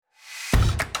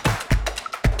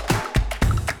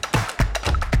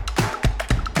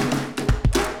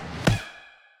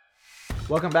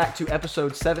Welcome back to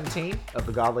episode 17 of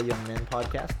the Godly Young Men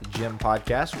podcast, the Gym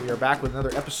podcast. We are back with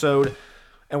another episode,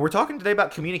 and we're talking today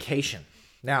about communication.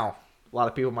 Now, a lot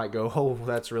of people might go, oh,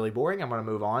 that's really boring. I'm going to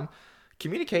move on.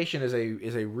 Communication is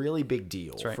a really big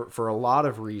deal for a lot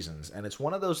of reasons, and it's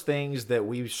one of those things that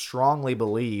we strongly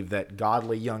believe that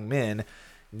godly young men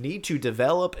need to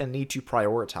develop and need to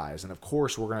prioritize. And of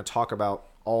course, we're going to talk about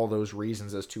all those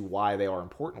reasons as to why they are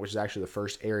important, which is actually the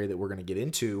first area that we're going to get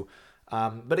into.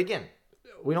 But again,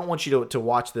 we don't want you to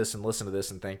watch this and listen to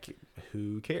this and think,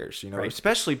 who cares?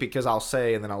 Especially because I'll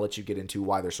say, and then I'll let you get into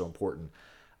why they're so important.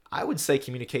 I would say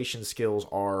communication skills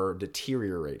are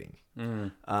deteriorating.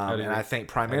 And I think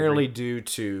primarily due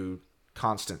to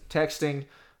constant texting.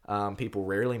 People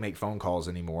rarely make phone calls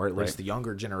anymore. At least the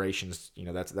younger generations,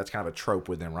 that's kind of a trope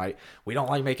with them, right? We don't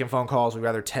like making phone calls. We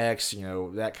rather text,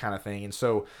 that kind of thing. And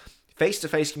so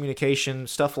face-to-face communication,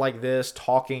 stuff like this,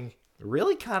 talking,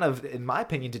 really kind of, in my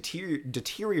opinion,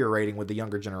 deteriorating with the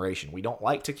younger generation. We don't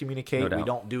like to communicate. We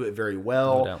don't do it very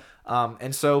well.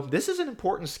 And so this is an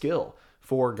important skill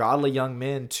for godly young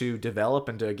men to develop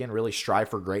and to, again, really strive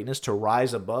for greatness, to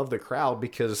rise above the crowd,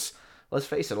 because let's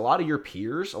face it, a lot of your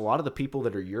peers, a lot of the people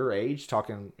that are your age,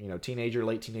 talking, teenager,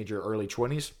 late teenager, early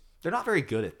 20s, they're not very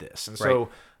good at this. And so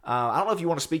I don't know if you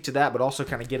want to speak to that, but also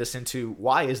kind of get us into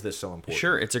why is this so important?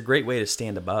 Sure. It's a great way to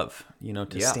stand above,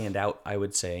 to stand out, I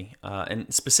would say.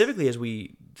 And specifically as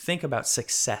we think about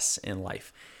success in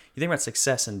life, you think about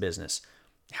success in business.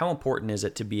 How important is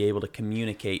it to be able to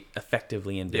communicate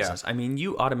effectively in business? I mean,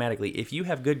 you automatically, if you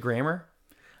have good grammar,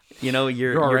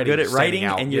 you're good at writing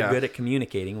and you're good at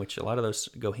communicating, which a lot of those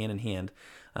go hand in hand,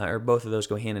 or both of those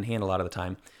go hand in hand a lot of the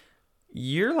time.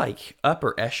 You're like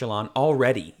upper echelon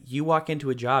already. You walk into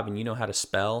a job and you know how to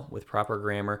spell with proper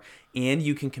grammar, and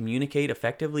you can communicate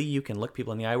effectively. You can look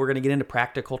people in the eye. We're going to get into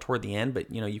practical toward the end, but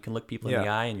you can look people in the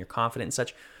eye and you're confident and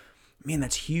such. Man,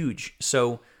 that's huge.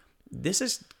 So this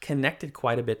is connected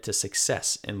quite a bit to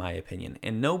success, in my opinion.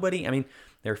 And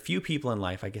there are few people in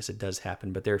life, I guess it does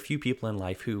happen, but there are few people in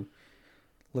life who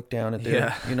look down at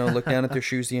their, look down at their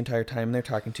shoes the entire time, and they're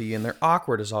talking to you, and they're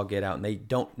awkward as all get out, and they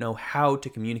don't know how to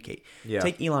communicate.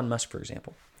 Take Elon Musk, for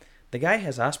example. The guy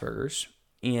has Asperger's,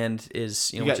 and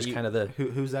is, which is kind of the...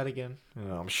 Who's that again?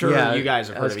 I'm sure you guys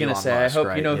have heard of Elon Musk, I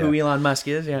hope you know who Elon Musk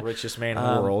is. Richest man in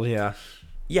the world,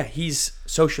 Yeah, he's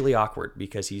socially awkward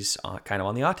because he's kind of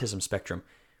on the autism spectrum.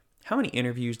 How many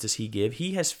interviews does he give?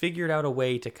 He has figured out a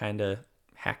way to kind of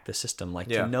hack the system,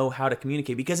 to know how to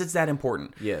communicate, because it's that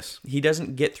important. Yes. He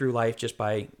doesn't get through life just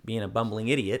by being a bumbling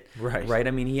idiot. Right? I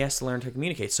mean, he has to learn to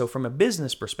communicate. So from a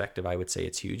business perspective, I would say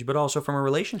it's huge, but also from a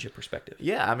relationship perspective.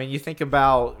 Yeah, I mean, you think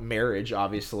about marriage,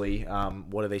 obviously.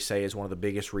 What do they say is one of the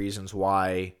biggest reasons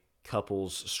why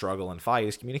couples struggle and fight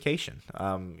is communication.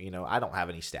 I don't have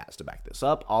any stats to back this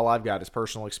up. All I've got is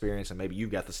personal experience, and maybe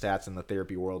you've got the stats in the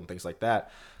therapy world and things like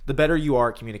that. The better you are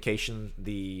at communication,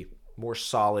 the more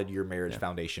solid your marriage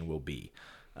foundation will be.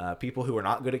 People who are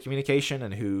not good at communication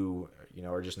and who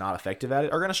are just not effective at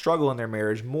it are going to struggle in their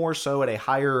marriage more so at a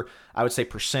higher, I would say,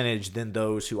 percentage than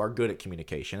those who are good at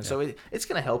communication. And so it's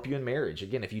going to help you in marriage.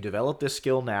 Again, if you develop this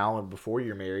skill now and before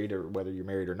you're married, or whether you're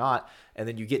married or not, and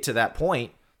then you get to that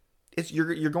point,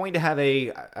 you're going to have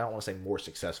I don't want to say more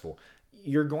successful.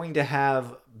 You're going to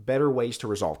have better ways to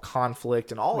resolve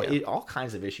conflict and all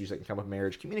kinds of issues that can come with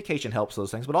marriage. Communication helps those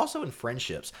things, but also in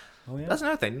friendships. That's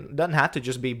another thing. It doesn't have to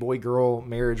just be boy-girl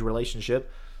marriage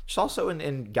relationship. Just also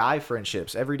in guy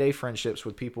friendships, everyday friendships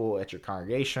with people at your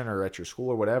congregation or at your school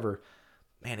or whatever.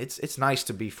 Man, it's nice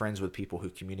to be friends with people who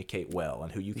communicate well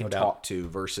and who you can talk to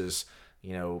versus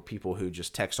people who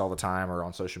just text all the time or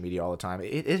on social media all the time.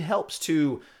 It helps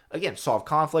to, again, solve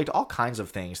conflict, all kinds of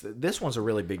things. This one's a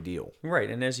really big deal. Right.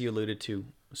 And as you alluded to,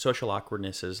 social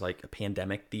awkwardness is like a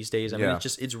pandemic these days. I mean,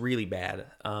 it's really bad.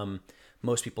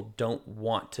 Most people don't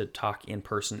want to talk in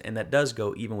person, and that does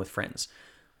go even with friends.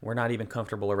 We're not even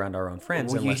comfortable around our own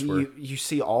friends unless you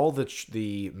see all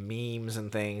the memes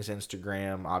and things,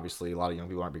 Instagram. Obviously, a lot of young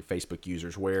people aren't big Facebook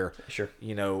users. Where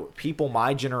people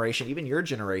my generation, even your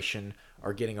generation,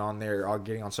 are getting on there, are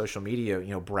getting on social media,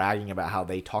 bragging about how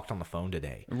they talked on the phone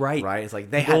today. Right. It's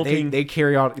like they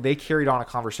carried on a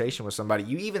conversation with somebody.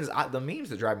 The memes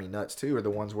that drive me nuts too are the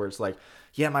ones where it's like,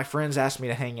 yeah, my friends asked me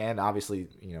to hang in. Obviously,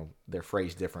 they're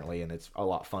phrased differently, and it's a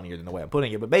lot funnier than the way I'm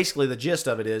putting it. But basically, the gist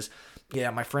of it is, yeah,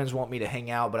 my friends want me to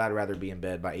hang out, but I'd rather be in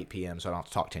bed by 8 p.m. so I don't have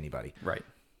to talk to anybody. Right.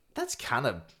 That's kind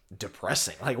of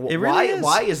depressing. Like,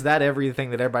 why is that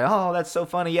everything that everybody, oh, that's so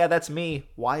funny. Yeah, that's me.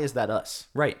 Why is that us?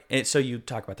 Right. And so you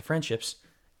talk about the friendships.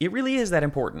 It really is that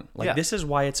important. This is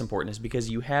why it's important, is because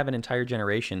you have an entire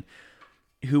generation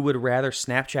who would rather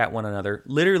Snapchat one another,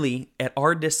 literally at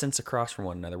our distance across from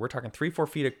one another. We're talking 3-4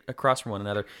 feet across from one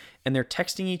another, and they're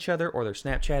texting each other, or they're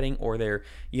Snapchatting, or they're,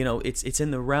 it's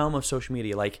in the realm of social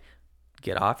media. Like,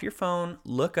 get off your phone,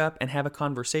 look up, and have a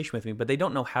conversation with me. But they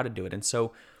don't know how to do it. And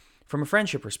so, from a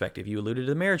friendship perspective, you alluded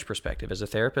to the marriage perspective. As a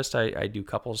therapist, I do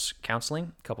couples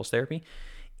counseling, couples therapy,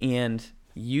 and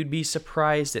you'd be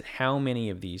surprised at how many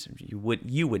of these, you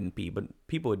wouldn't be, but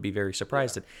people would be very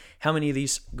surprised at how many of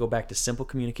these go back to simple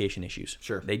communication issues.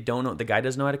 Sure. They don't know, the guy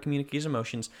doesn't know how to communicate his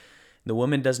emotions. The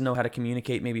woman doesn't know how to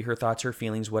communicate maybe her thoughts, her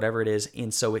feelings, whatever it is.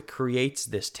 And so it creates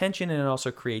this tension, and it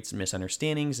also creates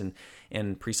misunderstandings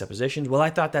and presuppositions. Well,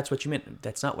 I thought that's what you meant.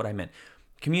 That's not what I meant.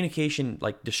 Communication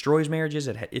like destroys marriages.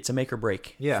 It's a make or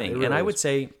break thing. Really and I is. would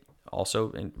say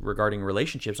also regarding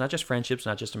relationships, not just friendships,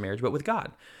 not just a marriage, but with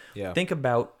God. Yeah. Think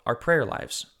about our prayer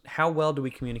lives. How well do we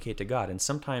communicate to God? And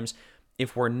sometimes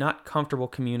if we're not comfortable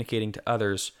communicating to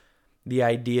others, the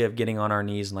idea of getting on our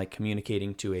knees and like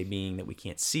communicating to a being that we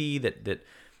can't see, that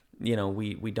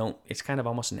we don't, it's kind of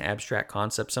almost an abstract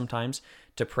concept sometimes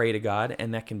to pray to God,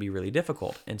 and that can be really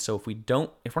difficult. And so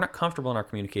if we're not comfortable in our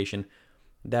communication,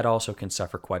 that also can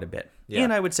suffer quite a bit. Yeah.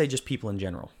 And I would say just people in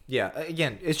general. Yeah.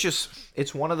 Again,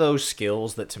 it's one of those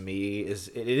skills that to me it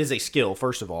is a skill,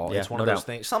 first of all. Yeah, it's one no of those doubt.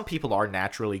 things. Some people are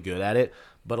naturally good at it,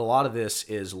 but a lot of this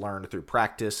is learned through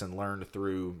practice and learned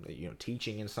through,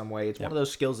 teaching in some way. It's one of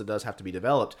those skills that does have to be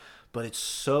developed, but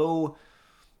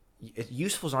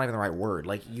useful is not even the right word.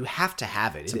 Like, you have to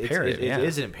have it. It's imperative. It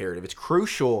is an imperative. It's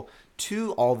crucial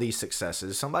to all these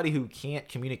successes. Somebody who can't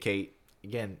communicate,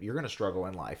 again, you're going to struggle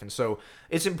in life. And so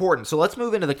it's important. So let's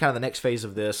move into the kind of the next phase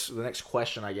of this, the next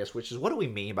question, I guess, which is, what do we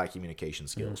mean by communication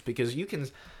skills? Mm-hmm. Because you can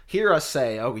hear us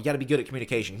say, oh, we got to be good at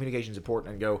communication. Communication is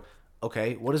important, and go,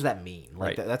 okay, what does that mean?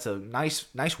 Like, Right. that's a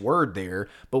nice word there,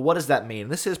 but what does that mean?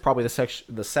 This is probably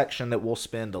the section that we'll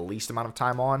spend the least amount of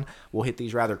time on. We'll hit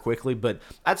these rather quickly, but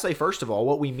I'd say, first of all,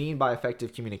 what we mean by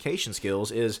effective communication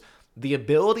skills is the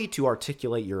ability to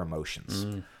articulate your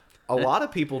emotions. A lot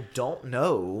of people don't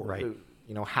know, Right.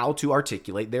 How to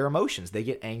articulate their emotions. They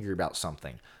get angry about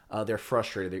something. They're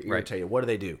frustrated. They're irritated. What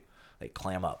do? They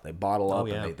clam up. They bottle up,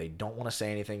 yeah. and they don't want to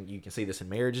say anything. You can see this in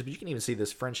marriages, but you can even see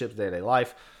this in friendships, day-to-day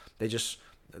life. They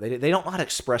don't know how to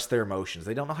express their emotions.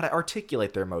 They don't know how to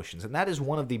articulate their emotions. And that is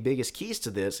one of the biggest keys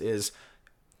to this is,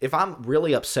 if I'm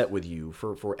really upset with you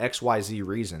for XYZ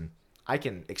reason, I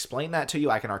can explain that to you.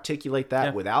 I can articulate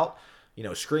that without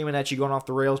screaming at you, going off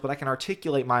the rails, but I can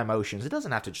articulate my emotions. It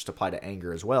doesn't have to just apply to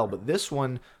anger as well, but this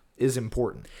one is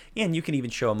important. Yeah, and you can even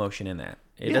show emotion in that.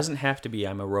 It doesn't have to be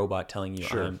I'm a robot telling you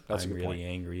Sure, that's a I'm good really point.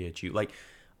 angry at you. Like,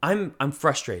 I'm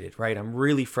frustrated, right? I'm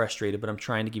really frustrated, but I'm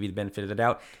trying to give you the benefit of the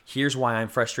doubt. Here's why I'm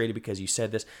frustrated, because you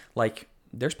said this. Like,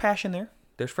 there's passion there.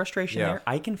 There's frustration there.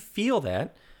 I can feel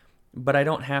that, but I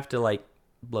don't have to, like,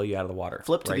 blow you out of the water.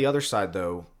 Flip to right? the other side,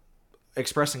 though.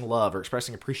 Expressing love or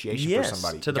expressing appreciation Yes, for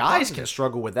somebody. to the Guys positive. can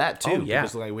struggle with that too. Oh, yeah.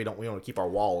 Because we don't want to keep our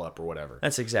wall up or whatever.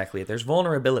 That's exactly it. There's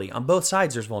vulnerability. On both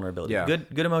sides, there's vulnerability. Yeah.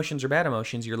 Good emotions or bad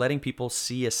emotions, you're letting people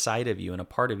see a side of you and a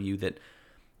part of you that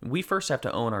we first have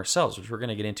to own ourselves, which we're going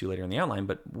to get into later in the outline,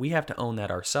 but we have to own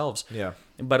that ourselves. Yeah.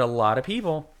 But a lot of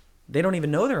people, they don't even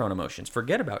know their own emotions.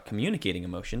 Forget about communicating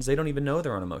emotions. They don't even know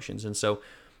their own emotions. And so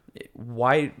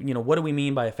what do we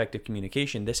mean by effective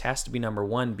communication? This has to be number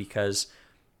one, because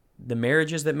the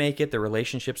marriages that make it, the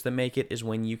relationships that make it, is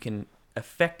when you can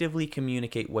effectively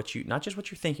communicate not just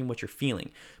what you're thinking, what you're feeling.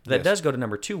 But that does go to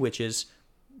number two, which is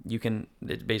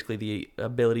it's basically the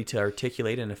ability to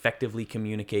articulate and effectively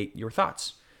communicate your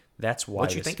thoughts. That's why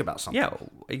What you think about something. Yeah,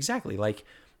 exactly. Like,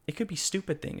 it could be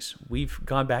stupid things. We've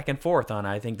gone back and forth on,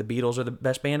 I think the Beatles are the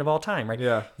best band of all time, right?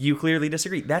 Yeah. You clearly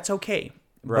disagree. That's okay.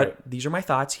 Right. But these are my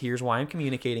thoughts. Here's why I'm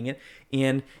communicating it.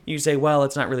 And you say, well,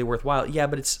 it's not really worthwhile. Yeah,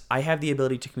 but I have the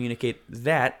ability to communicate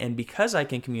that. And because I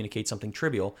can communicate something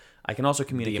trivial, I can also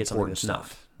communicate something that's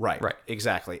not. Right. Right.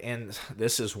 Exactly. And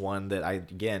this is one that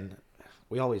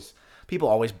people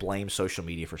always blame social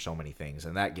media for so many things,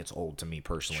 and that gets old to me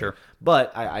personally. Sure.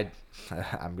 But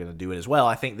I'm going to do it as well.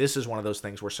 I think this is one of those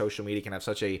things where social media can have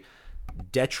such a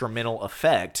detrimental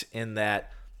effect in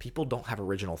that people don't have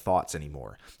original thoughts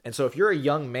anymore. And so if you're a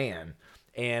young man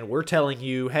and we're telling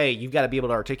you, hey, you've got to be able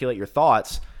to articulate your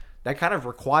thoughts, that kind of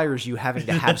requires you having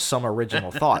to have some original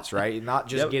thoughts, right? Not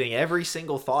just getting every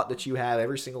single thought that you have,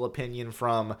 every single opinion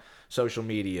from social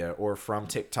media or from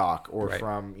TikTok or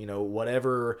from,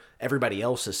 whatever everybody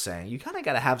else is saying. You kind of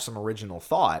got to have some original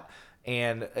thought.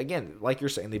 And again, like you're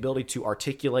saying, the ability to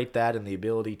articulate that and the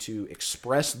ability to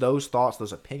express those thoughts,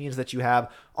 those opinions that you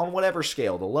have on whatever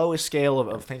scale, the lowest scale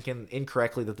of thinking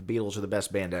incorrectly that the Beatles are the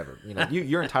best band ever.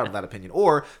 You're entitled to that opinion.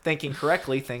 Or thinking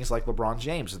correctly things like LeBron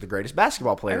James is the greatest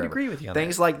basketball player ever. I'd agree with you on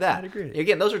things that. like that. I'd agree.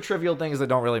 Again, those are trivial things that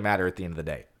don't really matter at the end of the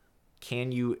day.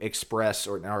 Can you express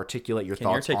or articulate your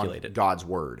thoughts on God's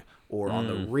word or on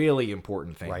the really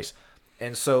important things? Right.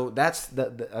 And so that's,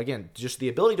 again, just the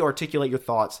ability to articulate your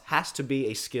thoughts has to be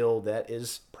a skill that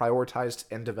is prioritized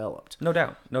and developed. No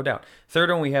doubt, no doubt. Third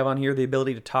one we have on here, the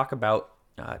ability to talk about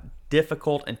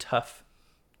difficult and tough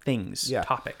things,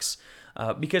 topics.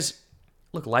 Because,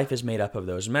 look, life is made up of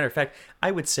those. As a matter of fact,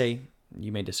 I would say,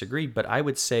 you may disagree, but I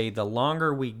would say the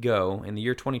longer we go, in the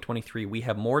year 2023, we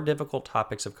have more difficult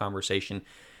topics of conversation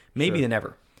maybe than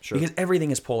ever. Sure. Because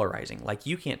everything is polarizing. Like,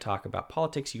 you can't talk about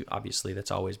politics. Obviously, that's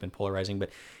always been polarizing.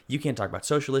 But you can't talk about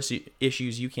social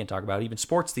issues. You can't talk about even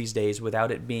sports these days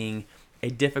without it being a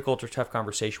difficult or tough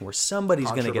conversation where somebody's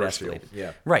going to get escalated.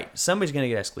 Yeah. Right. Somebody's going to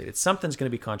get escalated. Something's going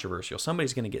to be controversial.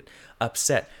 Somebody's going to get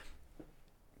upset.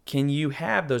 Can you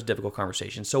have those difficult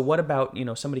conversations? So what about,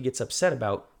 somebody gets upset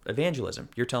about evangelism?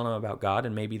 You're telling them about God,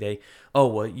 and maybe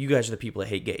you guys are the people that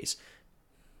hate gays.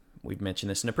 We've mentioned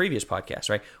this in a previous podcast,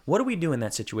 right? What do we do in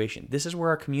that situation? This is where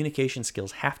our communication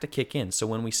skills have to kick in. So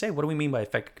when we say, what do we mean by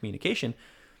effective communication?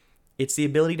 It's the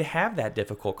ability to have that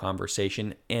difficult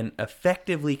conversation and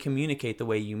effectively communicate the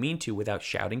way you mean to without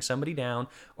shouting somebody down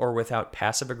or without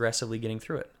passive-aggressively getting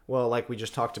through it. Well, like we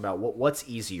just talked about, what's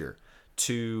easier?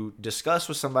 To discuss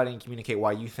with somebody and communicate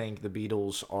why you think the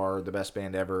Beatles are the best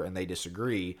band ever and they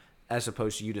disagree, as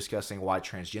opposed to you discussing why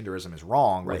transgenderism is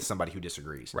wrong with somebody who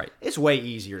disagrees. Right. It's way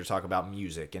easier to talk about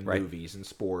music and movies and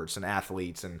sports and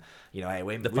athletes and, hey,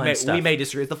 we may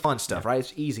disagree. It's the fun stuff, right?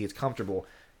 It's easy. It's comfortable.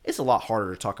 It's a lot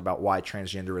harder to talk about why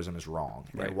transgenderism is wrong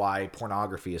and why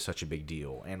pornography is such a big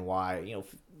deal and why,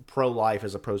 pro-life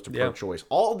as opposed to pro-choice.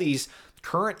 All these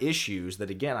current issues that,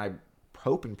 again, I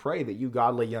hope and pray that you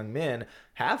godly young men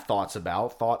have thoughts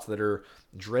that are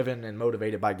driven and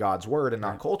motivated by God's word and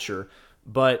not culture.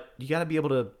 But you got to be able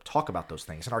to talk about those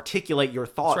things and articulate your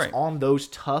thoughts on those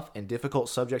tough and difficult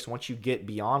subjects. Once you get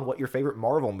beyond what your favorite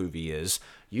Marvel movie is,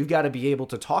 you've got to be able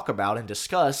to talk about and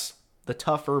discuss the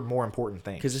tougher, more important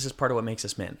things. Because this is part of what makes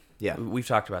us men. Yeah. We've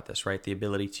talked about this, right? The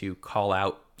ability to call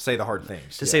out. Say the hard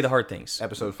things. Say the hard things.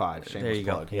 Episode 5. There you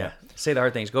plug. go. Yeah. Say the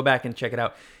hard things. Go back and check it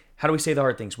out. How do we say the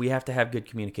hard things? We have to have good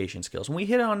communication skills. And we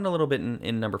hit on it a little bit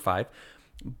in number 5.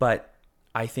 But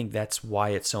I think that's why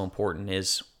it's so important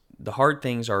is the hard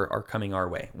things are coming our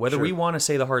way. Whether we want to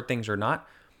say the hard things or not,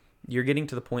 you're getting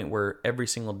to the point where every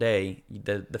single day,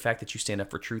 the fact that you stand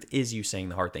up for truth is you saying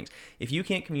the hard things. If you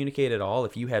can't communicate at all,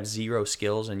 if you have zero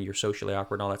skills and you're socially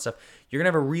awkward and all that stuff, you're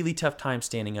going to have a really tough time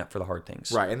standing up for the hard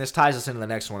things. Right, and this ties us into the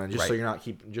next one. And so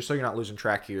you're not losing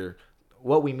track here,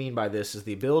 what we mean by this is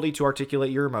the ability to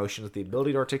articulate your emotions, the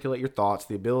ability to articulate your thoughts,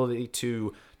 the ability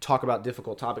to talk about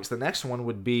difficult topics. The next one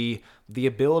would be the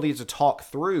ability to talk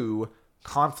through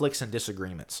conflicts and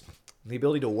disagreements, the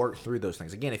ability to work through those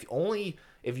things. Again,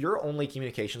 if your only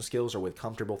communication skills are with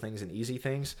comfortable things and easy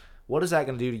things, what is that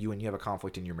going to do to you when you have a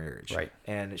conflict in your marriage? Right.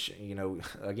 And,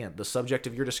 again, the subject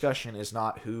of your discussion is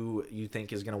not who you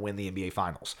think is going to win the NBA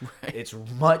Finals. Right. It's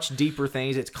much deeper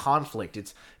things. It's conflict.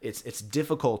 It's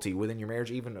difficulty within your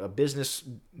marriage, even a business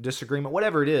disagreement,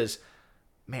 whatever it is.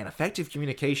 Man, effective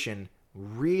communication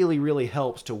really, really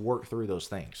helps to work through those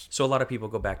things. So a lot of people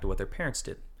go back to what their parents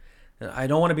did. I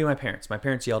don't want to be my parents. My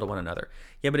parents yelled at one another.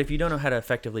 Yeah, but if you don't know how to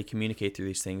effectively communicate through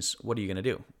these things, what are you going to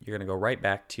do? You're going to go right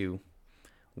back to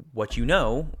what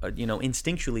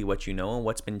instinctually what you know and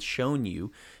what's been shown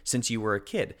you since you were a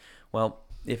kid. Well,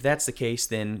 if that's the case,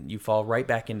 then you fall right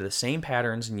back into the same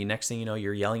patterns, and next thing you know,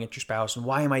 you're yelling at your spouse, and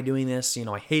why am I doing this?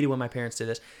 I hated when my parents did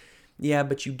this. Yeah,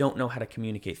 but you don't know how to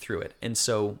communicate through it. And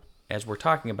so as we're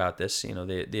talking about this,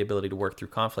 the ability to work through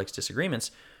conflicts, disagreements,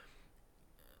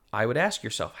 I would ask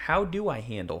yourself, how do I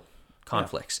handle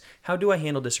conflicts? Yeah. How do I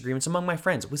handle disagreements among my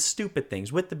friends with stupid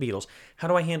things, with the Beatles? How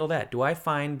do I handle that? Do I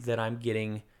find that I'm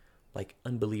getting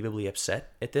unbelievably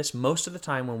upset at this? Most of the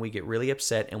time when we get really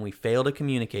upset and we fail to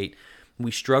communicate, we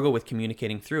struggle with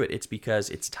communicating through it. It's because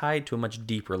it's tied to a much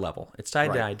deeper level. It's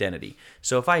tied to identity.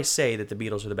 So if I say that the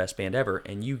Beatles are the best band ever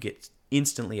and you get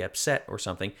instantly upset or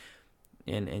something,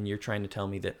 and you're trying to tell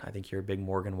me that I think you're a big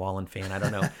Morgan Wallen fan. I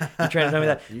don't know. You're trying to tell me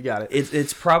that. You got it.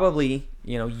 It's probably,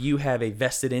 you have a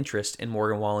vested interest in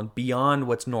Morgan Wallen beyond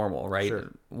what's normal, right?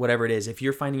 Sure. Whatever it is. If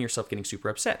you're finding yourself getting super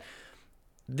upset,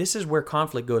 this is where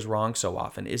conflict goes wrong so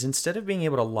often, is instead of being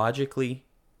able to logically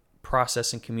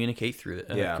process and communicate through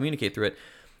it,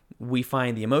 we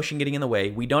find the emotion getting in the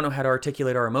way. We don't know how to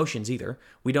articulate our emotions either.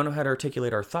 We don't know how to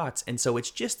articulate our thoughts. And so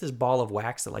it's just this ball of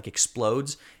wax that like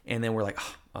explodes. And then we're like,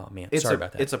 oh man, sorry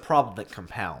about that. It's a problem that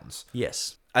compounds.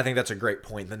 Yes. I think that's a great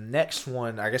point. The next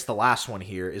one, I guess the last one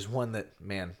here, is one that,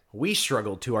 man, we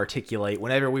struggled to articulate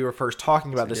whenever we were first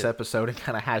talking about this episode and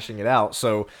kind of hashing it out.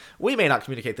 So we may not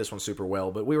communicate this one super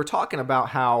well, but we were talking about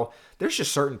how there's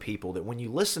just certain people that when you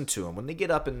listen to them, when they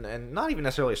get up and not even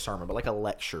necessarily a sermon, but like a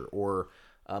lecture or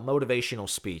a motivational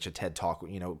speech, a TED Talk,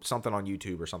 something on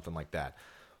YouTube or something like that,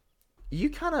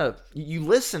 you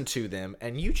listen to them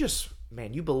and you just,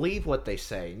 man, you believe what they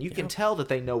say and you can tell that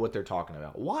they know what they're talking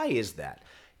about. Why is that?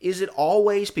 Is it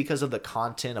always because of the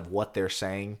content of what they're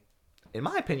saying? In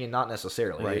my opinion, not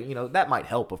necessarily. Right. That might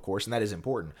help, of course, and that is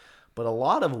important. But a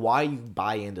lot of why you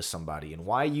buy into somebody and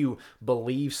why you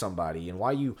believe somebody and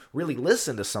why you really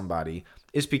listen to somebody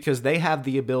is because they have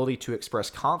the ability to express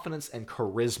confidence and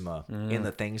charisma in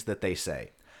the things that they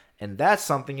say. And that's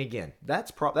something, again,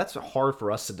 that's hard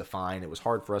for us to define. It was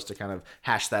hard for us to kind of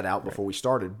hash that out before we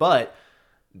started. But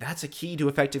that's a key to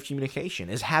effective communication,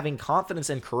 is having confidence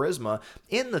and charisma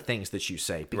in the things that you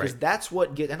say. Because that's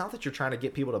what and not that you're trying to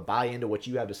get people to buy into what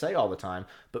you have to say all the time,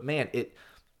 but man,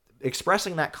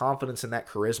 expressing that confidence and that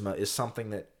charisma is something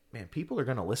that, man, people are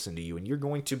going to listen to you, and you're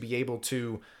going to be able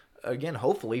to, again,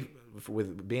 hopefully,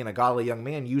 with being a godly young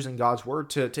man, using God's word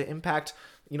to impact,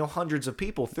 hundreds of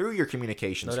people through your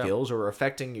communication skills or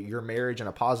affecting your marriage in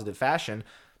a positive fashion.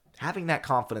 Having that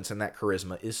confidence and that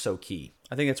charisma is so key.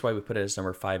 I think that's why we put it as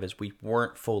number 5, is we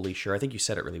weren't fully sure. I think you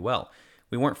said it really well.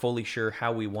 We weren't fully sure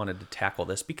how we wanted to tackle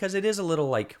this because it is a little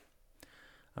like,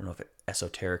 I don't know if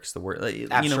esoteric's the word,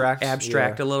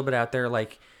 abstract, a little bit out there.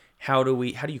 Like, how do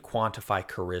you quantify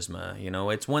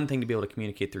charisma? It's one thing to be able to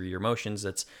communicate through your emotions.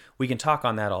 We can talk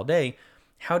on that all day.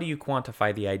 How do you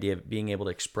quantify the idea of being able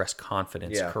to express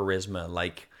confidence, charisma?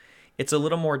 Like, it's a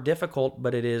little more difficult,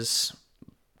 but it is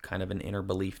kind of an inner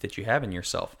belief that you have in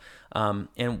yourself.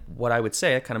 And what I would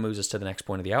say, it kind of moves us to the next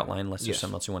point of the outline, unless there's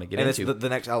something else you want to get into. The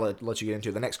next, I'll let you get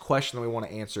into. The next question that we want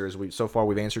to answer is, so far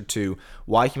we've answered 2,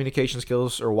 why communication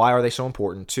skills, or why are they so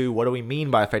important? 2, what do we mean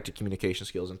by effective communication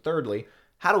skills? And thirdly,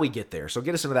 how do we get there? So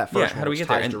get us into that first one, how do we get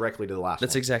ties there? directly to the last one.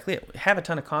 That's exactly it. Have a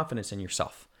ton of confidence in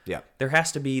yourself. Yeah. There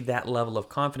has to be that level of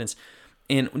confidence.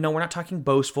 And no, we're not talking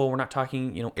boastful. We're not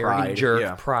talking, arrogant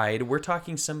jerk, pride. We're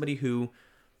talking somebody who,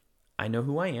 I know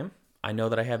who I am. I know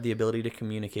that I have the ability to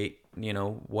communicate,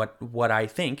 what I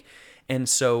think. And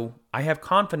so I have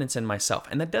confidence in myself.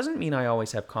 And that doesn't mean I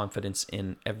always have confidence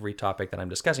in every topic that I'm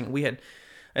discussing. I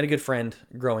had a good friend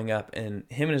growing up, and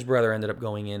him and his brother ended up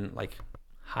going in like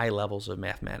high levels of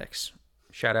mathematics.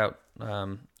 Shout out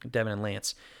Devin and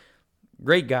Lance.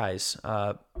 Great guys.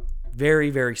 Very,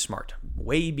 very smart.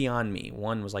 Way beyond me.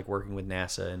 One was like working with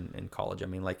NASA in college. I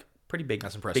mean, like pretty big.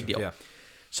 That's impressive. Big deal. Yeah.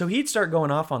 So he'd start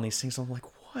going off on these things. I'm like,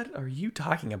 what are you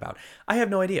talking about? I have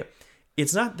no idea.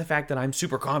 It's not the fact that I'm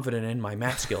super confident in my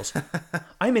math skills.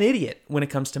 I'm an idiot when it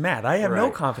comes to math. I have no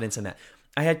confidence in that.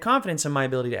 I had confidence in my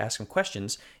ability to ask him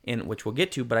questions, which we'll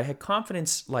get to, but I had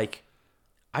confidence, like,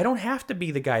 I don't have to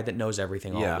be the guy that knows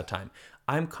everything all the time.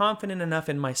 I'm confident enough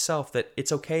in myself that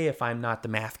it's okay if I'm not the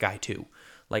math guy too.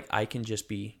 Like, I can just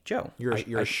be Joe.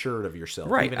 You're assured of yourself.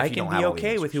 Right. Even if I you can don't be have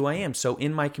okay with who I am. So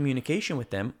in my communication with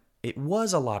them, it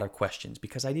was a lot of questions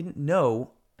because I didn't know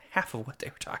half of what they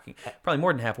were talking, probably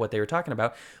more than half of what they were talking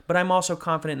about. But I'm also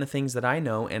confident in the things that I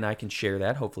know, and I can share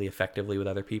that hopefully effectively with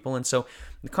other people. And so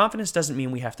the confidence doesn't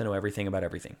mean we have to know everything about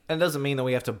everything. And it doesn't mean that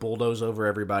we have to bulldoze over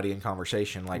everybody in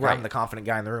conversation. Like, I'm the confident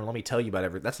guy in the room. Let me tell you about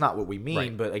everything. That's not what we mean.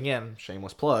 Right. But again,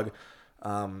 shameless plug.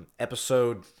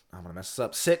 Episode, I'm gonna mess this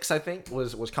up, 6, I think,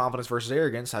 was confidence versus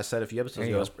arrogance. I said a few episodes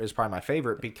ago is probably my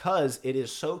favorite because it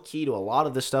is so key to a lot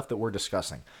of the stuff that we're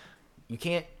discussing. You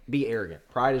can't be arrogant.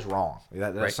 Pride is wrong.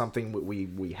 That's something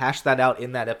we hashed that out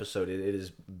in that episode. It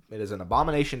is an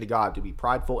abomination to God to be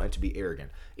prideful and to be arrogant.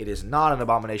 It is not an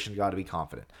abomination to God to be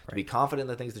confident. To be confident in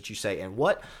the things that you say. And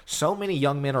what so many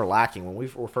young men are lacking when we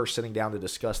were first sitting down to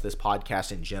discuss this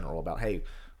podcast in general about, hey,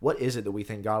 what is it that we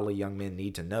think godly young men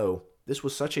need to know? This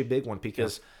was such a big one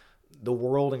because the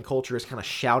world and culture is kind of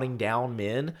shouting down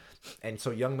men, and so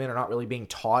young men are not really being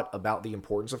taught about the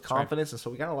importance of confidence, and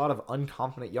so we got a lot of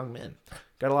unconfident young men,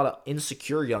 got a lot of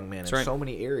insecure young men in so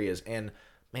many areas, and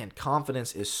man,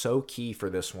 confidence is so key for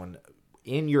this one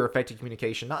in your effective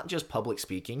communication, not just public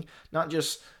speaking, not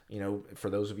just, for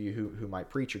those of you who might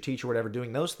preach or teach or whatever,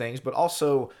 doing those things, but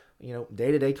also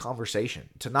day-to-day conversation,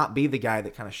 to not be the guy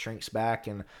that kind of shrinks back.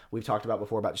 And we've talked about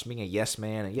before about just being a yes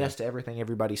man and yes to everything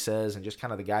everybody says, and just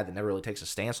kind of the guy that never really takes a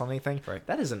stance on anything. Right.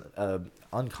 That is an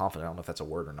unconfident. I don't know if that's a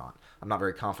word or not. I'm not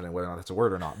very confident whether or not that's a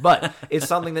word or not, but it's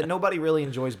something that nobody really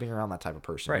enjoys being around that type of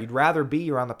person. Right. You'd rather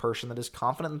be around the person that is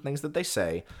confident in things that they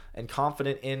say, and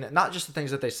confident in not just the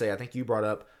things that they say. I think you brought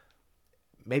up,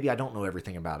 maybe I don't know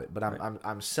everything about it, but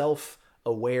I'm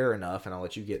self-aware enough, and I'll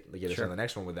let you get us on the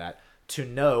next one with that, to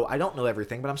know I don't know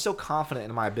everything, but I'm still confident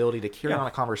in my ability to carry on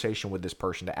a conversation with this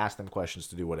person, to ask them questions,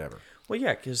 to do whatever. Well,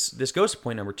 yeah, because this goes to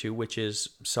point number 2, which is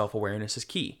self-awareness is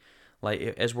key. Like,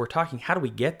 as we're talking, how do we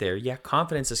get there? Yeah,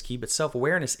 confidence is key, but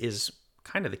self-awareness is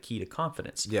kind of the key to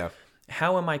confidence. Yeah.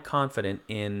 How am I confident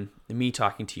in me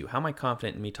talking to you? How am I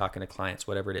confident in me talking to clients,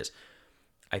 whatever it is?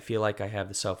 I feel like I have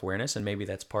the self-awareness, and maybe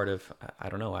that's part of, I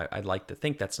don't know, I'd like to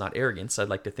think that's not arrogance. I'd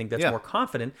like to think that's more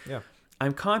confident. Yeah.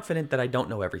 I'm confident that I don't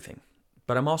know everything,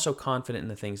 but I'm also confident in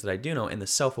the things that I do know, and the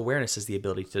self-awareness is the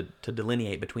ability to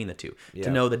delineate between the two, to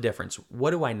know the difference.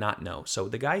 What do I not know? So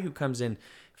the guy who comes in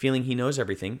feeling he knows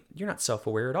everything, you're not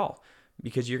self-aware at all.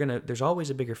 Because there's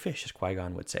always a bigger fish, as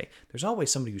Qui-Gon would say. There's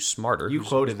always somebody who's smarter. You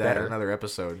quoted that in another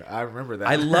episode. I remember that.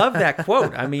 I love that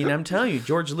quote. I mean, I'm telling you,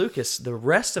 George Lucas, the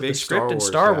rest of the script in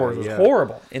Star Star Wars Wars was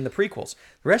horrible in the prequels.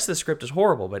 The rest of the script is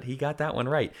horrible, but he got that one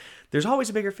right. There's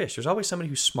always a bigger fish. There's always somebody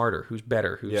who's smarter, who's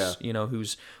better,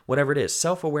 who's whatever it is.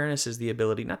 Self-awareness is the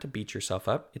ability not to beat yourself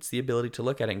up. It's the ability to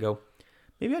look at it and go,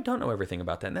 maybe I don't know everything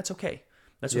about that, and that's okay.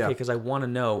 That's okay, because I want to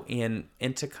know,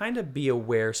 and to kind of be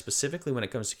aware, specifically when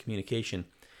it comes to communication,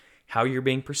 how you're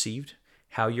being perceived,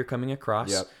 how you're coming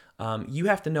across. You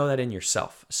have to know that in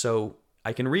yourself. So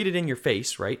I can read it in your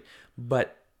face, right?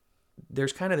 But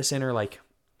there's kind of this inner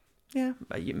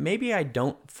maybe I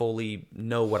don't fully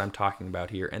know what I'm talking about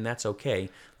here, and that's okay.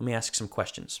 Let me ask some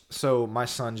questions. So my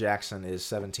son Jackson is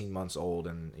 17 months old,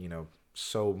 and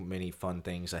so many fun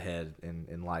things ahead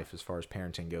in life as far as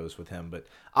parenting goes with him. But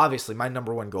obviously my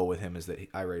number one goal with him is that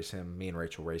me and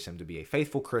Rachel raise him to be a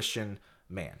faithful Christian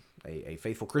man, a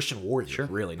faithful Christian warrior,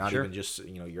 really, not even just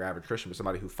your average Christian, but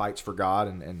somebody who fights for God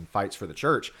and fights for the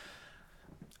church.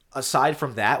 Aside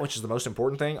from that, which is the most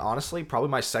important thing, honestly, probably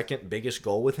my second biggest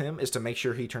goal with him is to make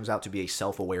sure he turns out to be a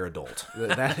self-aware adult.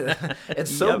 That's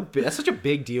such a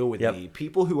big deal with me.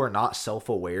 People who are not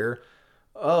self-aware,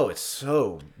 it's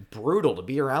so brutal to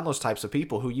be around those types of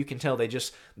people who you can tell they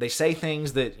say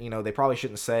things that they probably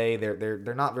shouldn't say.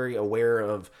 They're not very aware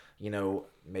of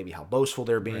maybe how boastful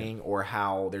they're being, or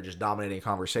how they're just dominating a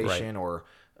conversation, or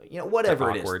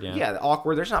whatever it is. Awkward,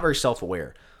 awkward. They're just not very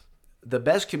self-aware. The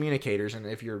best communicators, and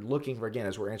if you're looking for, again,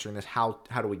 as we're answering this, how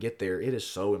do we get there? It is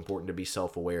so important to be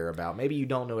self-aware about. Maybe you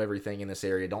don't know everything in this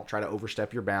area. Don't try to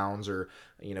overstep your bounds, or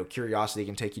curiosity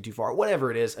can take you too far. Whatever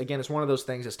it is, again, it's one of those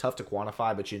things that's tough to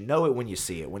quantify, but you know it when you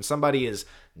see it. When somebody is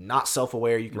not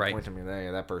self-aware, you can point to me, hey,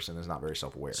 that person is not very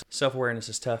self-aware. Self-awareness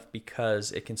is tough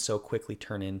because it can so quickly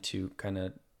turn into kind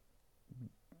of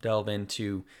delve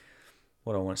into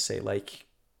what I want to say, like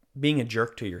being a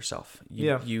jerk to yourself.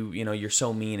 You're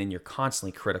so mean, and you're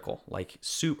constantly critical, like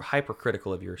super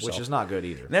hypercritical of yourself, which is not good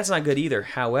either. And that's not good either.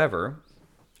 However,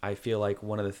 I feel like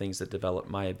one of the things that developed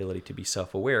my ability to be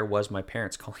self-aware was my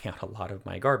parents calling out a lot of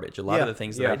my garbage, a lot of the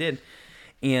things that I did,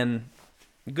 and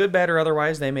good, bad, or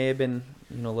otherwise, they may have been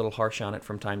a little harsh on it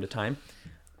from time to time.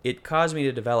 It caused me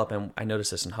to develop, and I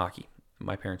noticed this in hockey.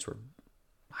 My parents were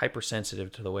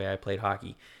hypersensitive to the way I played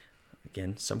hockey.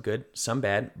 Again, some good, some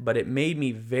bad, but it made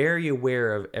me very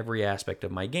aware of every aspect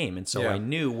of my game. And so I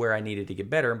knew where I needed to get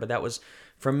better, but that was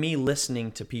from me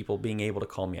listening to people being able to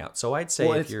call me out. So I'd say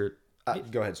if you're...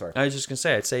 go ahead, sorry. I was just going to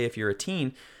say, I'd say if you're a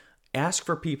teen, ask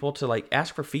for people to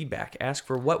ask for feedback. Ask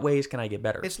for what ways can I get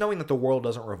better. It's knowing that the world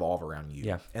doesn't revolve around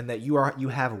you. And that you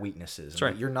have weaknesses. That's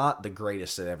right. That you're not the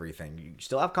greatest at everything. You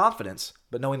still have confidence,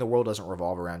 but knowing the world doesn't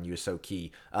revolve around you is so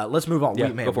key. Let's move on.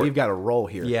 We've got a roll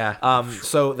here.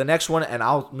 So the next one, and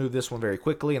I'll move this one very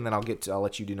quickly, and then I'll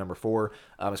let you do number 4.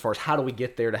 As far as how do we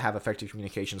get there to have effective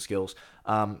communication skills,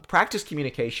 practice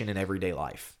communication in everyday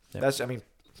life.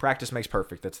 Practice makes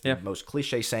perfect. That's the most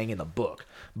cliche saying in the book,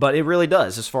 but it really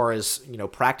does. As far as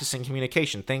practicing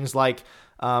communication, things like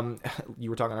you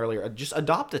were talking earlier, just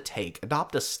adopt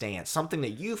a stance, something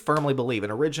that you firmly believe, an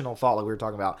original thought like we were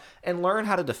talking about, and learn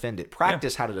how to defend it.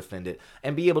 Practice how to defend it,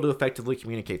 and be able to effectively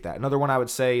communicate that. Another one I would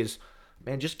say is,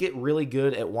 just get really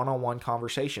good at one-on-one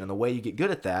conversation, and the way you get good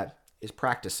at that is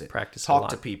practice it. Talk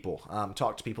to people.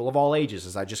 Talk to people of all ages,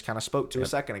 as I just kind of spoke to a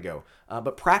second ago.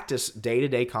 But practice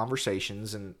day-to-day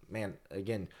conversations. And,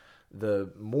 again,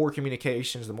 the more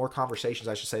communications, the more conversations,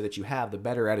 I should say, that you have, the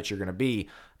better at it you're going to be.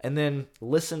 And then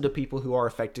listen to people who are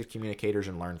effective communicators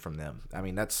and learn from them.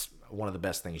 That's one of the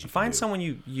best things you can Find do.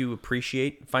 someone you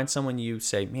appreciate. Find someone you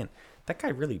say, man, that guy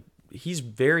really, he's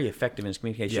very effective in his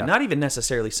communication. Yeah. Not even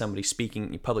necessarily somebody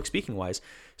speaking, public speaking wise,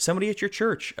 somebody at your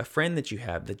church, a friend that you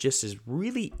have that just is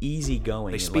really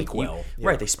easygoing. They speak well. Yeah.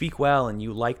 Right, they speak well, and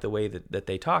you like the way that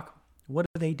they talk. What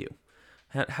do they do?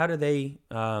 How do they,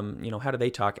 how do they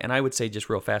talk? And I would say just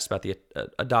real fast about the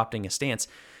adopting a stance.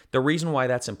 The reason why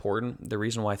that's important, the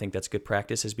reason why I think that's good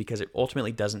practice is because it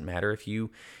ultimately doesn't matter if you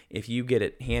get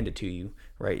it handed to you,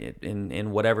 right,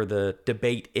 in whatever the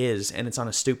debate is, and it's on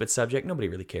a stupid subject, nobody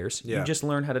really cares. Yeah. You just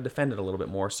learn how to defend it a little bit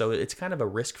more. So it's kind of a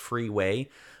risk-free way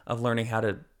of learning how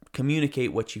to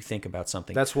communicate what you think about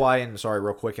something. That's why, and sorry,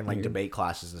 real quick, in like debate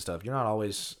classes and stuff, you're not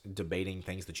always debating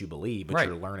things that you believe, but Right.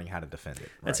 you're learning how to defend it.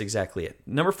 That's exactly it.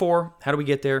 Number 4, how do we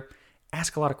get there?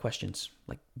 Ask a lot of questions.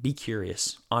 Like, be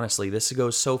curious. Honestly, this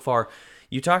goes so far.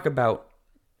 You talk about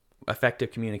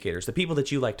effective communicators, the people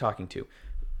that you like talking to.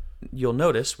 You'll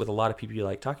notice with a lot of people you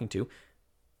like talking to,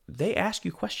 they ask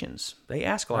you questions. They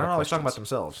ask a lot They're of not always questions. talking about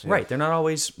themselves. Yeah. Right. They're not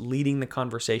always leading the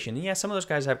conversation. Yeah, some of those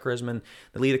guys have charisma and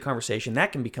they lead a conversation.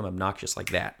 That can become obnoxious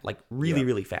like that, like really,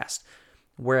 really fast.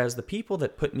 Whereas the people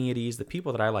that put me at ease, the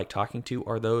people that I like talking to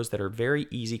are those that are very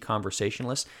easy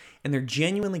conversationalists, and they're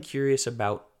genuinely curious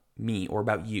about me or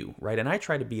about you, right? And I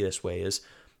try to be this way is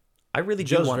I really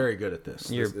do Joe's want... very good at this.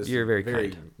 You're very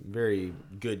kind. Very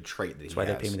good trait that That's he why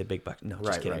has. they pay me the big bucks. No, just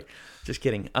Right, kidding. right. Just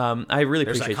kidding. I really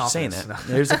There's appreciate that you saying that.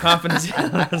 confidence. There's a confidence.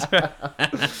 That's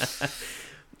right.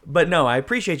 But no, I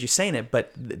appreciate you saying it,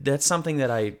 but that's something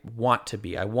that I want to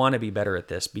be. I want to be better at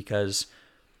this because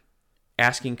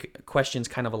asking questions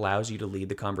kind of allows you to lead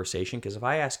the conversation. Because if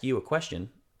I ask you a question,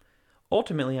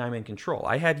 ultimately I'm in control.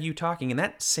 I have you talking, and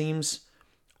that seems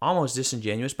almost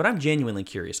disingenuous, but I'm genuinely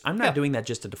curious. I'm not doing that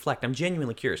just to deflect. I'm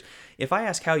genuinely curious. If I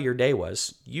ask how your day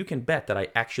was, you can bet that I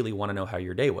actually want to know how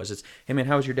your day was. It's, hey man,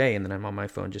 how was your day? And then I'm on my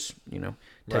phone just, texting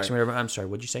Right. whatever. I'm sorry,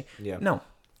 what'd you say? Yeah. No,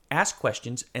 ask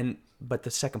questions, but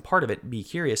the second part of it, be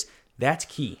curious. That's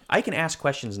key. I can ask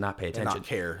questions and not pay And attention. not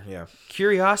care. Yeah.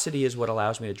 Curiosity is what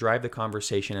allows me to drive the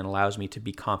conversation and allows me to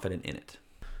be confident in it.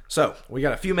 So we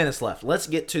got a few minutes left. Let's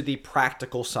get to the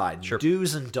practical side. Sure.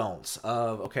 Do's and don'ts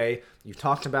of, okay, you've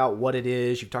talked about what it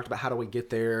is. You've talked about how do we get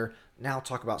there. Now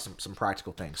talk about some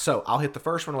practical things. So I'll hit the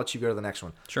first one and let you go to the next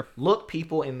one. Sure. Look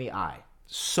people in the eye.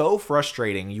 So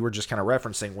frustrating. You were just kind of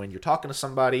referencing when you're talking to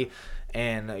somebody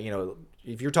and,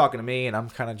 if you're talking to me and I'm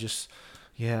kind of just...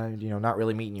 not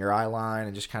really meeting your eye line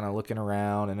and just kind of looking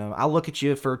around. And I'll look at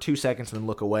you for 2 seconds and then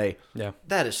look away. Yeah.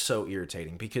 That is so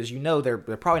irritating because they're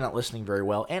probably not listening very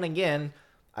well. And again,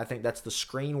 I think that's the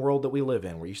screen world that we live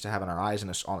in. We're used to having our eyes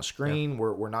on a screen. Yeah.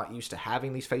 We're not used to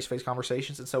having these face-to-face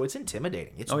conversations. And so it's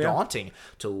intimidating. It's daunting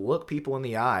to look people in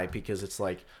the eye because it's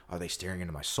like, are they staring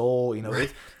into my soul?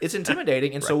 It's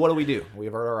intimidating. And so what do? We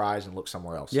avert our eyes and look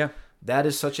somewhere else. Yeah. That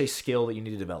is such a skill that you need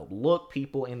to develop. Look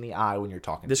people in the eye when you're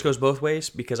talking This to them. goes both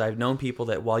ways because I've known people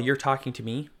that while you're talking to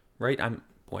me, right,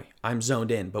 I'm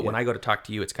zoned in. But when I go to talk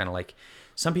to you, it's kind of like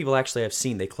some people actually I've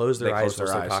seen, they close their eyes while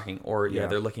they're talking or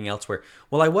they're looking elsewhere.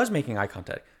 Well, I was making eye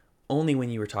contact only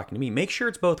when you were talking to me. Make sure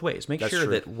it's both ways. Make sure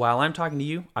that while I'm talking to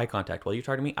you, eye contact. While you're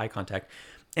talking to me, eye contact.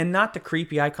 And not the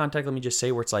creepy eye contact, let me just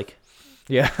say, where it's like,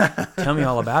 tell me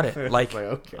all about it. Like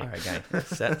okay. All right,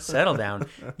 guy, settle down.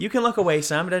 You can look away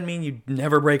some. It doesn't mean you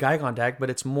never break eye contact, but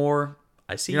it's more,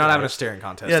 I see You're not having a staring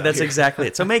contest. Yeah, out that's here. exactly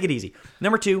it. So make it easy.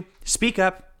 Number 2, speak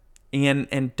up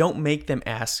and don't make them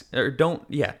ask, or don't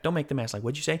make them ask, like,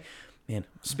 what'd you say? Man,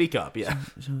 Speak up, yeah.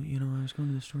 so, I was going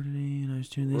to the store today and I was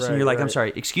doing this. Right, and you're like, I'm right.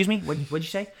 sorry, excuse me? What'd you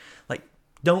say? Like,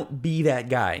 don't be that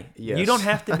guy. Yes. You don't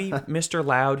have to be Mr.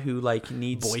 Loud who, like,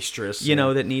 needs... Boisterous.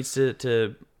 that needs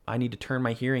to I need to turn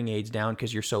my hearing aids down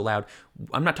because you're so loud.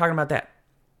 I'm not talking about that.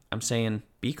 I'm saying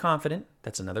be confident.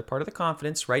 That's another part of the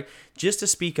confidence, right? Just to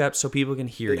speak up so people can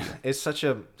hear you. It's such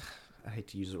a, I hate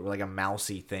to use it, like a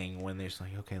mousy thing when there's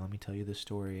like, okay, let me tell you this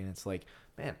story. And it's like,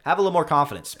 man, have a little more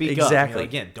confidence. Speak up. Exactly.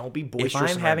 Again, don't be If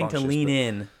boisterous. I'm having to lean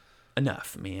in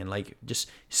enough, man, like just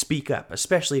speak up,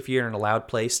 especially if you're in a loud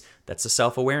place. That's the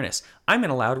self-awareness. I'm in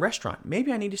a loud restaurant.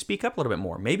 Maybe I need to speak up a little bit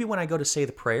more. Maybe when I go to say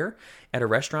the prayer at a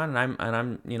restaurant and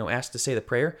I'm asked to say the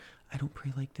prayer, I don't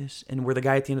pray like this. And where the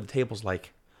guy at the end of the table's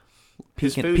like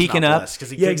peeking up.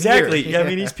 Yeah, exactly. Yeah, I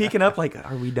mean, he's peeking up like,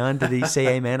 are we done? Did he say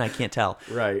amen? I can't tell.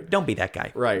 Right. Don't be that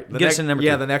guy. Right. Get us in number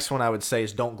 2. The next one I would say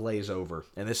is don't glaze over.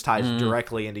 And this ties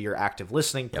directly into your active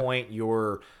listening point,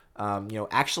 your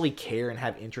actually care and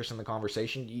have interest in the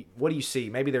conversation. What do you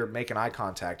see? Maybe they're making eye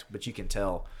contact, but you can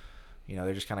tell,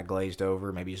 they're just kind of glazed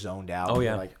over, maybe zoned out. Oh,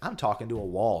 yeah. Like, I'm talking to a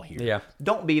wall here. Yeah.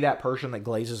 Don't be that person that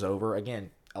glazes over. Again,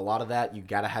 a lot of that, you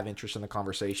got to have interest in the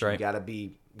conversation. Right. You got to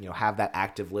be, have that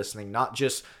active listening, not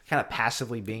just kind of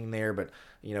passively being there, but,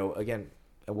 again,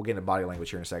 and we'll get into body language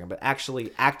here in a second, but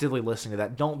actually actively listening to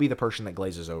that. Don't be the person that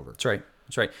glazes over. That's right.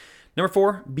 That's right. Number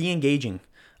 4, be engaging.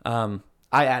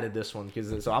 I added this one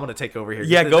so I'm going to take over here.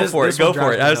 Yeah, go for it. Go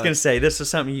for it. I was going to say, this is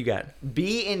something you got.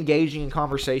 Be engaging in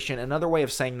conversation. Another way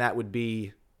of saying that would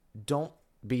be, don't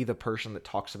be the person that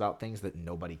talks about things that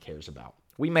nobody cares about.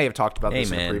 We may have talked about this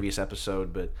in a previous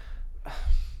episode, but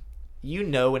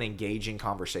an engaging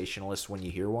conversationalist when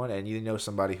you hear one, and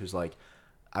somebody who's like,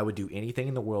 I would do anything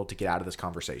in the world to get out of this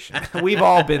conversation. We've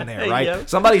all been there, right? Yep.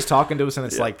 Somebody's talking to us and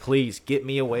it's like, please get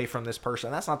me away from this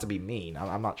person. That's not to be mean.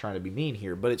 I'm not trying to be mean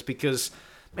here, but it's because,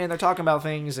 man, they're talking about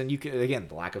things, and again,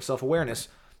 the lack of self-awareness.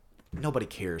 Nobody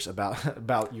cares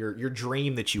about your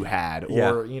dream that you had,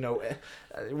 or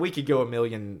we could go a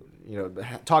million,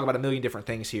 talk about a million different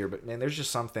things here, but man, there's just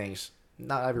some things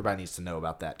not everybody needs to know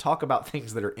about that. Talk about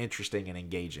things that are interesting and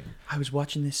engaging. I was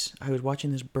watching this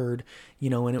bird,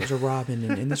 and it was a robin,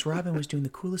 and this robin was doing the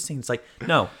coolest thing. It's like,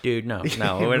 no, dude, no.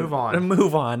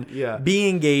 Move on. Yeah. Be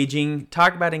engaging.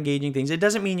 Talk about engaging things. It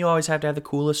doesn't mean you always have to have the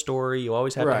coolest story. You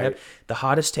always have to have the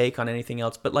hottest take on anything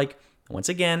else. But once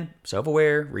again,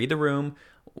 self-aware, read the room.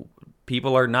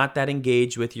 People are not that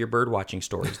engaged with your bird watching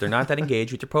stories. They're not that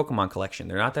engaged with your Pokemon collection.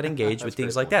 They're not that engaged with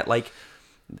things like that.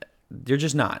 They're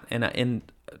just not. And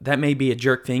that may be a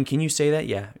jerk thing. Can you say that?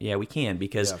 Yeah, we can,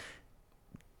 because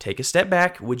take a step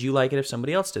back. Would you like it if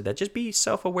somebody else did that? Just be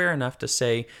self-aware enough to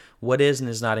say what is and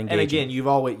is not engaging. And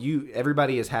again,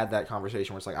 everybody has had that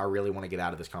conversation where it's like, I really want to get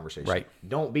out of this conversation. Right.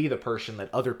 Don't be the person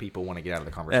that other people want to get out of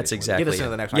the conversation. That's exactly. Get us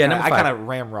into the next one. I kind of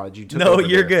ramrodded you. No,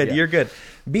 you're good. Yeah. You're good.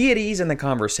 Be at ease in the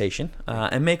conversation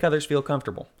and make others feel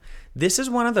comfortable. This is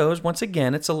one of those, once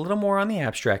again, it's a little more on the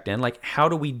abstract end. How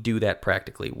do we do that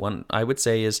practically? One I would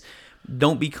say is,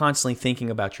 don't be constantly thinking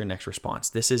about your next response.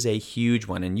 This is a huge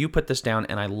one. And you put this down,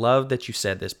 and I love that you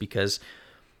said this, because,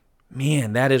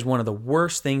 man, that is one of the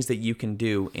worst things that you can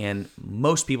do, and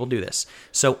most people do this.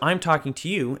 So I'm talking to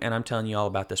you, and I'm telling you all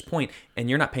about this point, and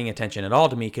you're not paying attention at all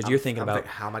to me because you're thinking about,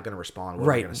 how am I going to respond? What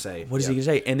am I going to say? What is he going to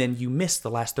say? And then you miss the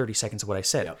last 30 seconds of what I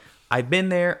said. Yep. I've been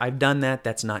there. I've done that.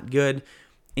 That's not good.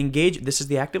 Engage. This is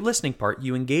the active listening part.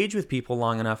 You engage with people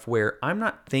long enough where I'm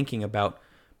not thinking about,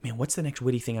 man, what's the next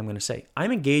witty thing I'm going to say?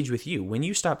 I'm engaged with you. When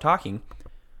you stop talking,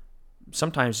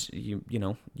 sometimes you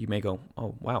may go,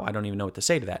 oh, wow, I don't even know what to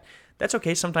say to that. That's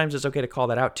okay. Sometimes it's okay to call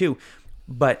that out too.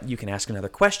 But you can ask another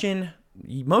question.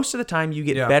 Most of the time you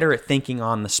get better at thinking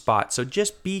on the spot. So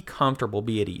just be comfortable,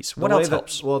 be at ease. What else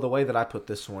helps? Well, the way that I put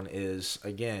this one is,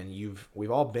 again,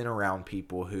 we've all been around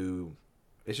people who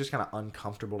it's just kind of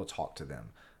uncomfortable to talk to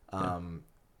them.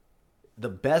 The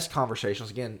best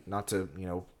conversations, again, not to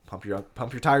pump your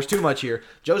tires too much here.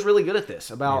 Joe's really good at this.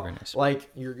 About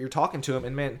you're talking to him,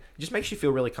 and man, it just makes you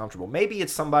feel really comfortable. Maybe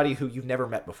it's somebody who you've never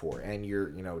met before, and you're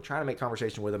trying to make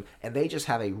conversation with them, and they just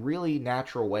have a really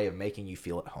natural way of making you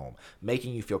feel at home,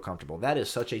 making you feel comfortable. That is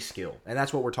such a skill, and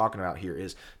that's what we're talking about here.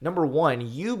 Is number one,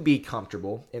 you be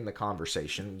comfortable in the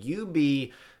conversation. You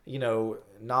be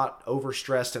not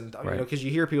overstressed, and because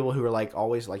you hear people who are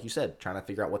always, like you said, trying to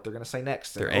figure out what they're going to say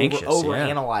next. They're anxious,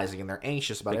 overanalyzing, and they're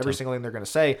anxious about every single thing they're going to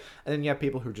say. And then you have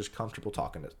people who are just comfortable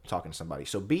talking to somebody.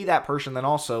 So be that person. Then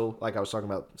also, like I was talking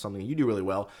about, something you do really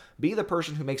well. Be the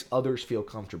person who makes others feel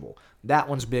comfortable. That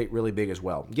one's really big as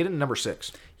well. Get into number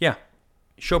 6. Yeah,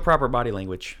 show proper body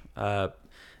language.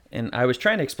 And I was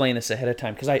trying to explain this ahead of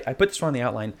time because I put this one on the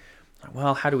outline.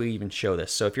 Well, how do we even show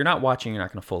this? So if you're not watching, you're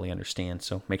not going to fully understand.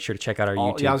 So make sure to check out our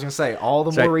YouTube. Yeah, I was going to say, all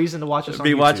the more reason to watch us on YouTube.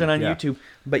 Be watching on YouTube.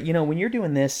 But, when you're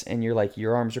doing this and you're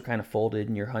your arms are kind of folded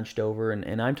and you're hunched over and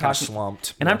I'm talking. Kind of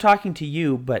slumped. And I'm talking to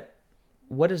you, but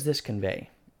what does this convey?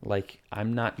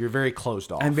 I'm not. You're very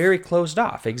closed off. I'm very closed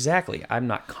off. Exactly. I'm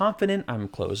not confident. I'm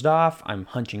closed off. I'm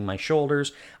hunching my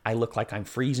shoulders. I look like I'm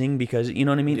freezing because, you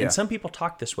know what I mean? Yeah. And some people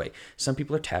talk this way. Some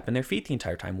people are tapping their feet the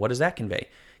entire time. What does that convey?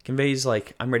 Conveys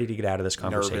I'm ready to get out of this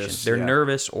conversation. Nervous, they're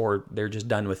nervous, or they're just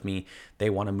done with me.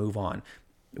 They want to move on.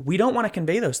 We don't want to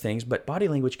convey those things, but body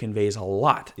language conveys a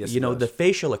lot. Yes, the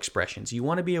facial expressions. You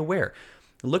want to be aware.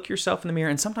 Look yourself in the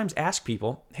mirror and sometimes ask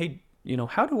people, hey,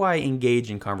 how do I engage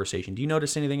in conversation? Do you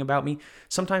notice anything about me?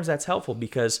 Sometimes that's helpful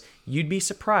because you'd be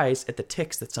surprised at the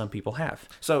tics that some people have.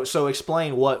 So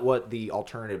explain what the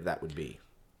alternative that would be.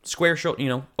 Square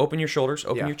shoulder, open your shoulders,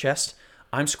 open your chest.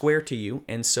 I'm square to you,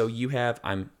 and so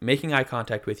I'm making eye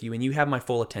contact with you, and you have my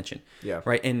full attention. Yeah.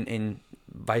 Right? And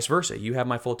vice versa. You have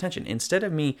my full attention. Instead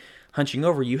of me hunching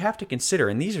over, you have to consider,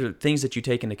 and these are things that you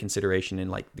take into consideration in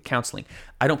like the counseling.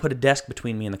 I don't put a desk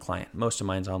between me and the client. Most of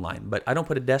mine's online, but I don't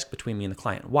put a desk between me and the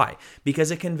client. Why?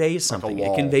 Because it conveys something.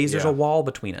 It conveys there's a wall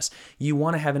between us. You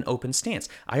want to have an open stance.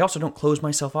 I also don't close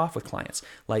myself off with clients.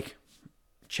 Like,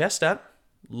 chest up,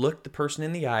 look the person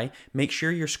in the eye, make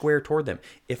sure you're square toward them.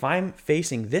 If I'm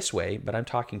facing this way, but I'm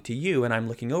talking to you and I'm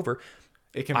looking over,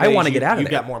 I want to get out of there.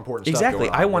 You've got more important stuff Exactly.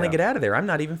 going on. I want to get out of there. I'm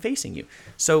not even facing you.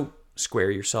 So square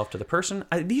yourself to the person.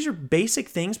 These are basic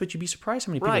things, but you'd be surprised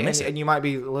how many people miss it. And you might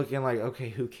be looking like, okay,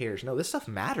 who cares? No, this stuff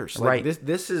matters. Like, right.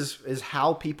 This is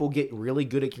how people get really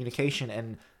good at communication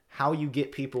and how you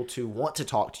get people to want to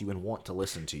talk to you and want to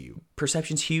listen to you.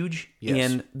 Perception's huge, Yes.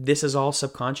 and this is all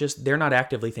subconscious. They're not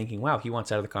actively thinking, wow, he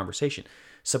wants out of the conversation.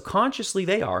 Subconsciously,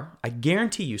 they are. I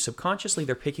guarantee you, subconsciously,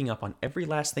 they're picking up on every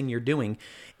last thing you're doing.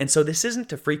 And so this isn't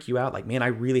to freak you out like, man, I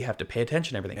really have to pay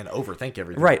attention to everything. And overthink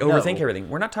everything. Right, overthink everything.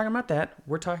 We're not talking about that.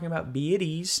 We're talking about be at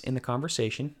ease in the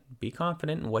conversation, be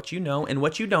confident in what you know, and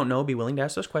what you don't know, be willing to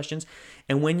ask those questions.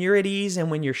 And when you're at ease and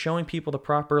when you're showing people the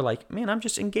proper, like, man, I'm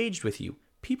just engaged with you.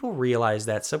 People realize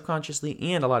that subconsciously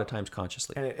and a lot of times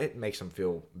consciously. And it makes them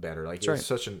feel better. Like, That's it's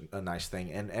such a nice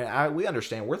thing. And we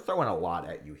understand we're throwing a lot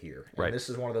at you here. And right. This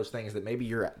is one of those things that maybe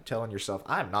you're telling yourself,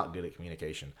 I'm not good at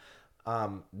communication.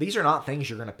 These are not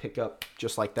things you're going to pick up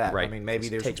just like that. Right. I mean, maybe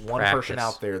there's one practice. person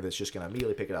out there that's just going to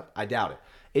immediately pick it up. I doubt it.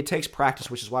 It takes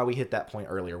practice, which is why we hit that point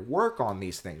earlier. Work on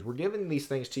these things. We're giving these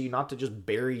things to you not to just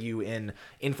bury you in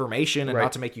information and right.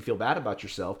 not to make you feel bad about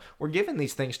yourself. We're giving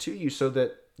these things to you so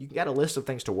that you got a list of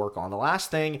things to work on. The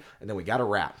last thing, and then we got to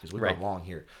wrap because we've right. gone long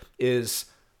here, is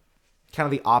kind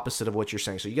of the opposite of what you're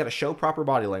saying. So you got to show proper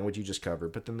body language you just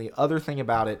covered. But then the other thing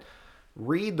about it,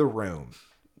 read the room.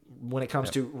 When it comes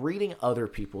to reading other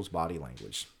people's body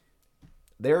language,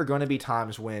 there are going to be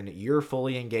times when you're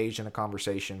fully engaged in a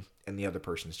conversation and the other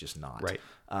person's just not. Right.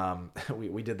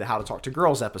 We did the How to Talk to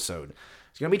Girls episode.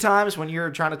 There's going to be times when you're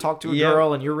trying to talk to a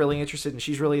girl and you're really interested and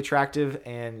she's really attractive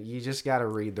and you just got to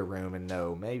read the room and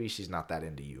know maybe she's not that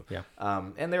into you. Yeah.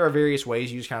 And there are various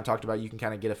ways you just kind of talked about. You can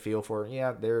kind of get a feel for,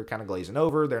 they're kind of glazing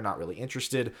over. They're not really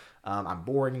interested. I'm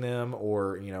boring them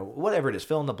or, whatever it is.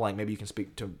 Fill in the blank. Maybe you can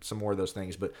speak to some more of those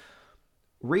things. But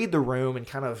read the room and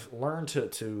kind of learn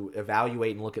to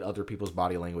evaluate and look at other people's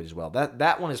body language as well.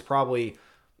 That one is probably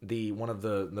one of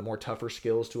the more tougher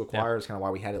skills to acquire. It's kind of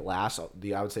why we had it last.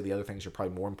 I would say the other things are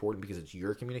probably more important because it's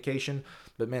your communication.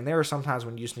 But man, there are some times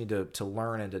when you just need to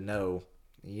learn and to know,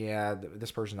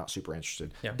 this person's not super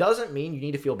interested. Yeah. Doesn't mean you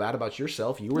need to feel bad about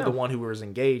yourself. You were the one who was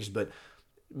engaged, but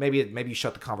maybe you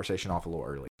shut the conversation off a little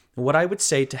early. What I would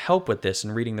say to help with this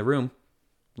and reading the room,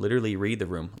 literally read the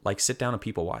room. Like, sit down and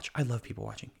people watch. I love people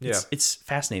watching. It's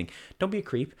fascinating. Don't be a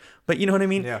creep, but you know what I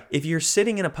mean? Yeah. If you're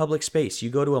sitting in a public space, you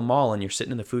go to a mall and you're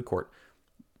sitting in the food court,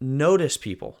 notice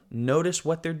people. Notice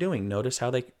what they're doing. Notice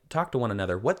how they talk to one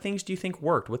another. What things do you think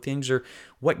worked?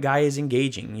 What guy is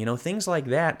engaging? Things like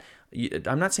that.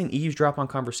 I'm not saying eavesdrop on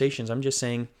conversations. I'm just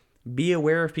saying be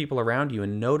aware of people around you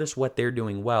and notice what they're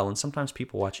doing well. And sometimes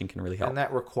people watching can really help. And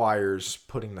that requires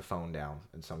putting the phone down.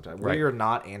 And sometimes we are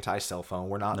not anti-cell phone.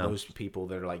 We're not those people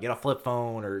that are like, get a flip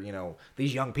phone or,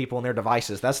 these young people and their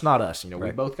devices. That's not us.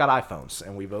 We both got iPhones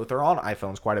and we both are on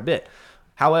iPhones quite a bit.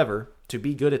 However, to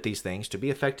be good at these things, to be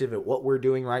effective at what we're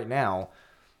doing right now,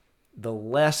 the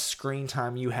less screen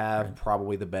time you have,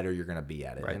 probably the better you're going to be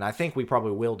at it. Right. And I think we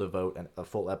probably will devote a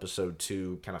full episode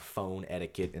to kind of phone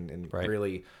etiquette and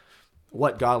really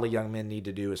what godly young men need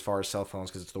to do as far as cell phones,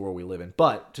 because it's the world we live in.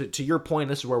 But to your point,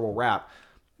 this is where we'll wrap.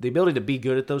 The ability to be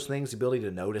good at those things, the ability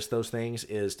to notice those things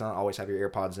is to not always have your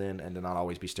AirPods in and to not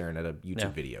always be staring at a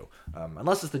YouTube video.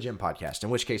 Unless it's the Gym Podcast, in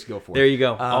which case go for it. There you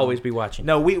go. Always be watching.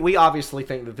 No, we obviously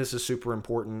think that this is super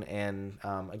important. And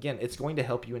again, it's going to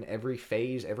help you in every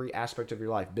phase, every aspect of your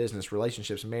life, business,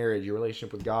 relationships, marriage, your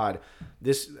relationship with God.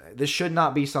 This should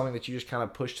not be something that you just kind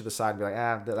of push to the side and be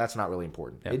like, that's not really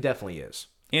important. Yeah. It definitely is.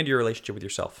 And your relationship with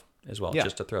yourself as well,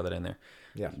 just to throw that in there.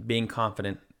 Yeah. Being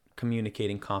confident,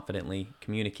 communicating confidently,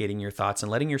 communicating your thoughts,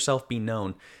 and letting yourself be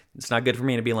known. It's not good for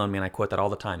me to be alone, man. I quote that all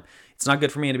the time. It's not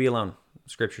good for me to be alone.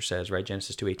 Scripture says, right?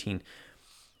 Genesis 2:18.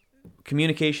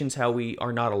 Communication's how we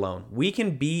are not alone. We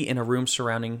can be in a room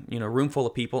surrounding, a room full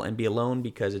of people and be alone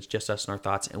because it's just us and our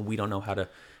thoughts, and we don't know how to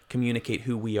communicate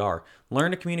who we are.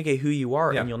 Learn to communicate who you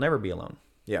are, and you'll never be alone.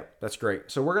 Yeah, that's great.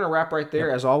 So we're going to wrap right there.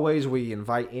 Yep. As always, we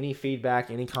invite any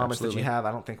feedback, any comments that you have.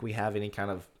 I don't think we have any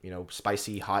kind of,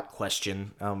 spicy, hot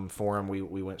question for them.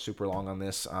 We went super long on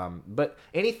this. But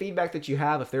any feedback that you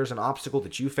have, if there's an obstacle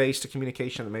that you face to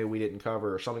communication that maybe we didn't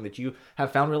cover or something that you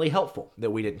have found really helpful that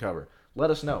we didn't cover, let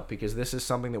us know, because this is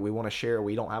something that we want to share.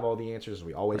 We don't have all the answers.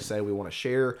 We always say we want to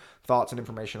share thoughts and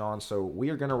information on. So we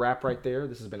are going to wrap right there.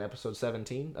 This has been episode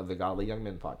 17 of the Godly Young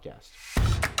Men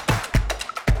podcast.